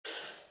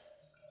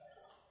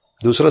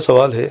دوسرا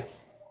سوال ہے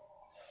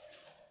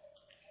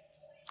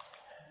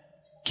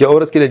کہ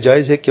عورت کے لیے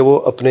جائز ہے کہ وہ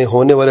اپنے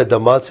ہونے والے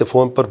داماد سے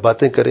فون پر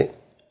باتیں کریں؟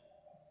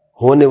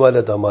 ہونے والا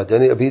داماد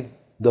یعنی ابھی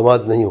داماد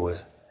نہیں ہوا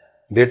ہے،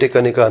 بیٹے کا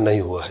نکاح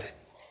نہیں ہوا ہے.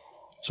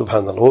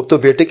 سبحان اللہ. وہ تو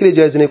بیٹے کے لیے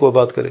جائز نہیں کوئی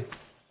بات کرے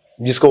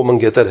جس کا وہ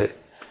منگیتر ہے.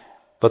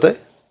 پتہ ہے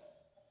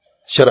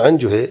شرعاً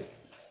جو ہے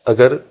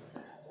اگر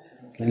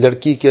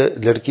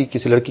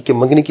کسی لڑکی کی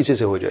منگنی کسی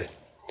سے ہو جائے،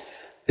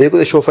 ایک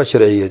تو شوفہ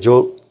شرعی ہے جو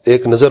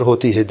ایک نظر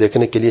ہوتی ہے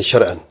دیکھنے کے لیے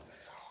شرعاً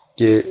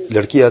کہ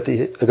لڑکی آتی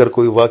ہے، اگر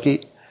کوئی واقعی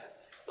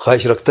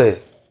خواہش رکھتا ہے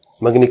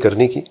منگنی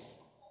کرنے کی،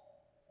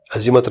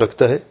 عزیمت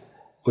رکھتا ہے،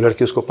 وہ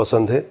لڑکی اس کو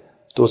پسند ہے،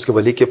 تو اس کے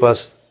ولی کے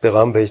پاس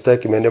پیغام بھیجتا ہے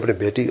کہ میں نے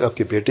آپ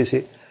کی بیٹی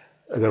سے،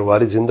 اگر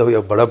والد زندہ ہو یا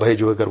بڑا بھائی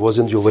جو اگر وہ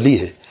جو ولی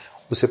ہے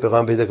اسے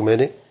پیغام بھیجتا ہے کہ میں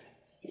نے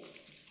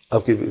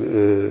آپ کی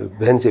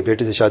بہن سے،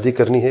 بیٹی سے شادی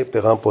کرنی ہے.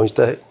 پیغام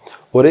پہنچتا ہے.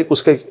 اور ایک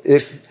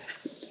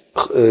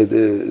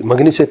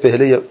منگنی سے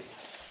پہلے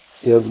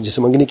یا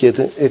جسے منگنی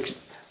کہتے ہیں، ایک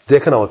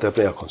دیکھنا ہوتا ہے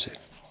اپنے آنکھوں سے.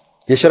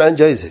 یہ شرعاً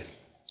جائز ہے.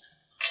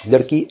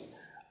 لڑکی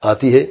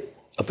آتی ہے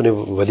اپنے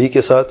ولی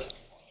کے ساتھ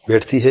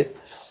بیٹھتی ہے،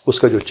 اس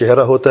کا جو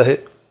چہرہ ہوتا ہے،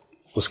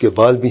 اس کے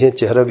بال بھی ہیں،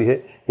 چہرہ بھی ہے،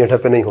 یہ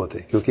ڈھپے نہیں ہوتے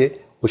کیونکہ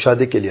وہ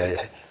شادی کے لیے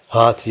آیا ہے.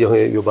 ہاتھ جو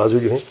ہیں، جو بازو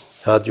جو ہیں،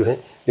 ہاتھ جو ہیں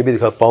یہ بھی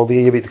پاؤں بھی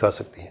ہے، یہ بھی دکھا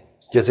سکتی ہیں.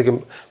 جیسے کہ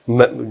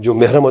جو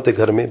محرم ہوتے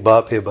گھر میں،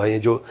 باپ ہے، بھائی ہیں،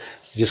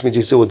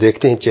 جس سے وہ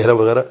دیکھتے ہیں چہرہ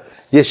وغیرہ،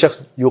 یہ شخص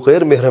جو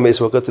غیر محرم ہے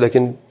اس وقت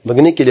لیکن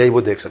منگنی کے لیے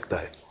وہ دیکھ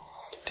سکتا ہے.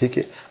 ٹھیک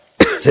ہے.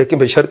 لیکن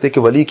بشرط ہے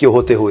کہ ولی کے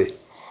ہوتے ہوئے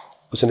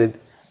اس نے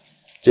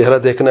چہرہ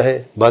دیکھنا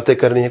ہے، باتیں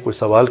کرنی ہے، کوئی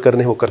سوال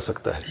کرنے ہیں، وہ کر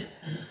سکتا ہے.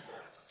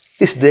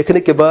 اس دیکھنے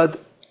کے بعد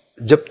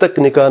جب تک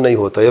نکاح نہیں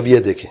ہوتا ہے، اب یہ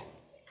دیکھیں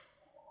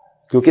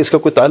کیونکہ اس کا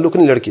کوئی تعلق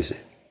نہیں لڑکی سے،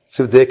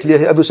 صرف دیکھ لیا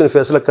ہے، اب اس نے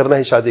فیصلہ کرنا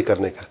ہے شادی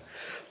کرنے کا.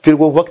 پھر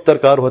وہ وقت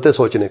درکار ہوتا ہے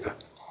سوچنے کا.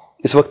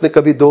 اس وقت میں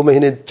کبھی 2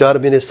 مہینے، 4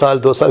 مہینے، سال،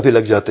 2 سال بھی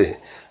لگ جاتے ہیں.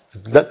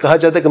 کہا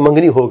جاتا ہے کہ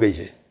منگنی ہو گئی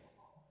ہے،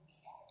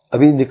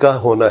 ابھی نکاح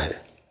ہونا ہے.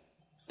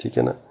 ٹھیک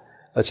ہے نا.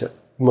 اچھا،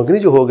 منگنی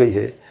جو ہو گئی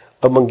ہے،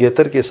 اب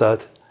منگیتر کے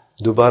ساتھ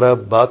دوبارہ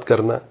بات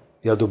کرنا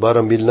یا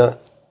دوبارہ ملنا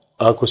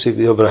آنکھوں سے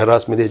یا براہ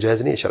راست ملے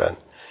جائز نہیں ہے شرعاً.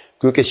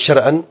 کیونکہ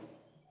شرعاً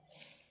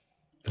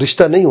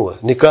رشتہ نہیں ہوا،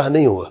 نکاح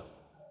نہیں ہوا،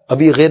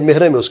 ابھی غیر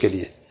محرم ہے اس کے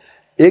لیے.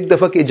 ایک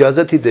دفعہ کی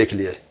اجازت ہی دیکھ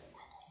لیا ہے،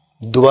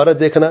 دوبارہ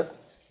دیکھنا،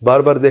 بار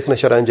بار دیکھنا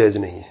شرعاً جائز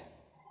نہیں ہے.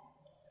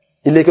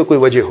 لے کے کوئی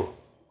وجہ ہو،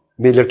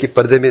 میری لڑکی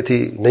پردے میں تھی،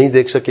 نہیں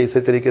دیکھ سکے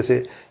اسی طریقے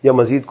سے، یا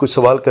مزید کچھ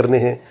سوال کرنے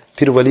ہیں،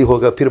 پھر ولی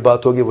ہوگا، پھر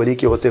بات ہوگی ولی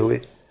کے ہوتے ہوئے،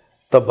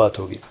 تب بات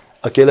ہوگی.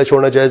 اکیلا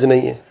چھوڑنا جائز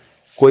نہیں ہے،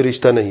 کوئی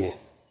رشتہ نہیں ہے.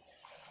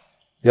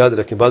 یاد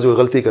رکھیں بعض وہ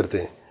غلطی کرتے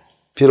ہیں،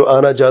 پھر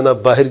آنا جانا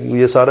باہر،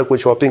 یہ سارا کوئی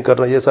شاپنگ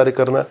کرنا، یہ سارے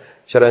کرنا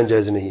شرعاً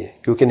جائز نہیں ہے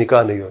کیونکہ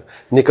نکاح نہیں ہوا.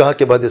 نکاح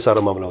کے بعد یہ سارا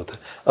معاملہ ہوتا ہے.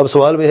 اب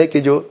سوال میں ہے کہ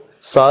جو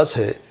ساس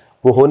ہے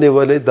وہ ہونے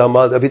والے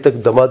داماد، ابھی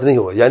تک داماد نہیں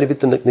ہوا یعنی ابھی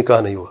تک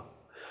نکاح نہیں ہوا،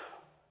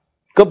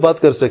 کب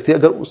بات کر سکتی ہے؟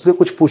 اگر اس نے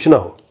کچھ پوچھنا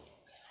ہو،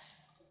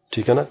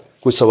 ٹھیک ہے نا،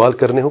 کچھ سوال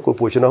کرنے ہو، کوئی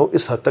پوچھنا ہو،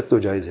 اس حد تک تو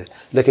جائز ہے.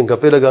 لیکن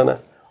گپے لگانا،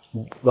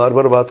 بار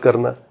بار بات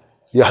کرنا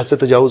یا حد سے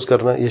تجاوز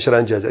کرنا، یہ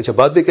شرعاً جائز ہے. اچھا،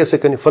 بات بھی کیسے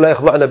کرنی؟ فلا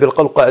يخضعن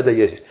بالقول، قاعدہ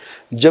یہ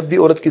ہے جب بھی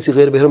عورت کسی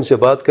غیر محرم سے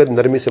بات کر،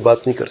 نرمی سے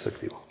بات نہیں کر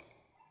سکتی. وہ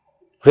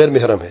غیر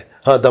محرم ہے.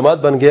 ہاں داماد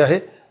بن گیا ہے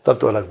تب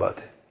تو الگ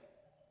بات ہے.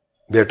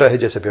 بیٹا ہے،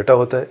 جیسے بیٹا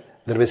ہوتا ہے،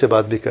 نرمی سے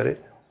بات بھی کرے،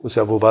 اسے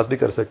اب وہ بات بھی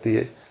کر سکتی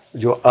ہے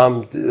جو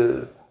عام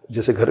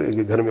جیسے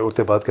گھر میں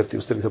عورتیں بات کرتی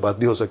ہیں اس طریقے سے بات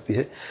بھی ہو سکتی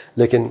ہے.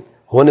 لیکن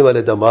ہونے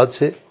والے داماد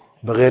سے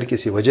بغیر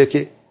کسی وجہ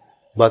کے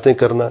باتیں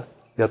کرنا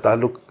یا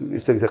تعلق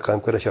اس طریقے سے قائم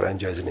کرنا شرعاً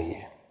جائز نہیں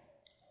ہے.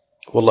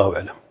 واللہ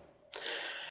اعلم.